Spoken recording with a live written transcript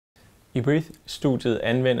I BREATHE-studiet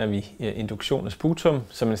anvender vi induktion af sputum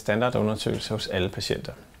som en standardundersøgelse hos alle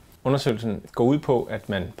patienter. Undersøgelsen går ud på, at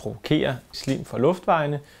man provokerer slim fra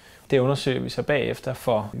luftvejene. Det undersøger vi så bagefter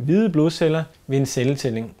for hvide blodceller ved en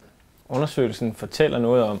celletælling. Undersøgelsen fortæller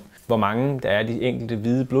noget om, hvor mange der er af de enkelte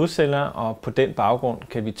hvide blodceller, og på den baggrund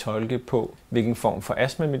kan vi tolke på, hvilken form for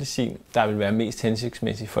astmamedicin, der vil være mest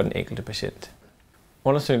hensigtsmæssig for den enkelte patient.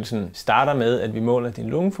 Undersøgelsen starter med, at vi måler din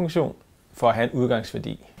lungefunktion for at have en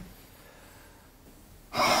udgangsværdi.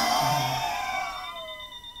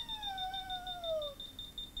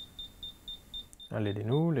 Og lidt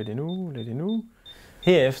endnu, lidt endnu, lidt endnu.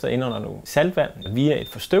 Herefter indånder du saltvand via et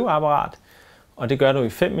forstøvapparat, og det gør du i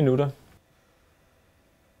 5 minutter.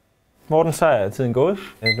 Morten, så er tiden gået.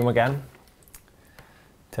 Du må gerne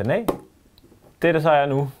tage den af. Det, der så er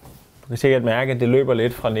nu, du kan sikkert mærke, at det løber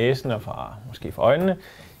lidt fra næsen og måske fra øjnene.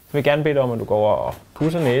 Jeg vil gerne bede dig om, at du går over og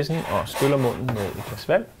pudser næsen og skyller munden med et glas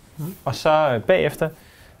vand. Og så bagefter,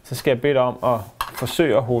 så skal jeg bede dig om at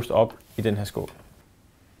forsøge at hoste op i den her skål.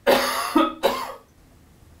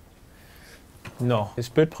 Når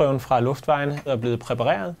spytprøven fra luftvejene er blevet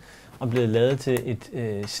præpareret og blevet lavet til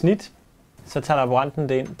et snit, så tager laboranten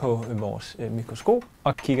det ind på vores mikroskop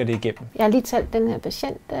og kigger det igennem. Jeg har lige talt den her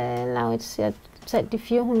patient, Laurits. Jeg har talt de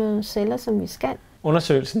 400 celler, som vi skal.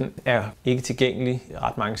 Undersøgelsen er ikke tilgængelig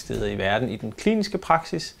ret mange steder i verden i den kliniske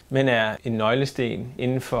praksis, men er en nøglesten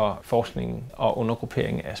inden for forskningen og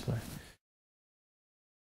undergrupperingen af astma.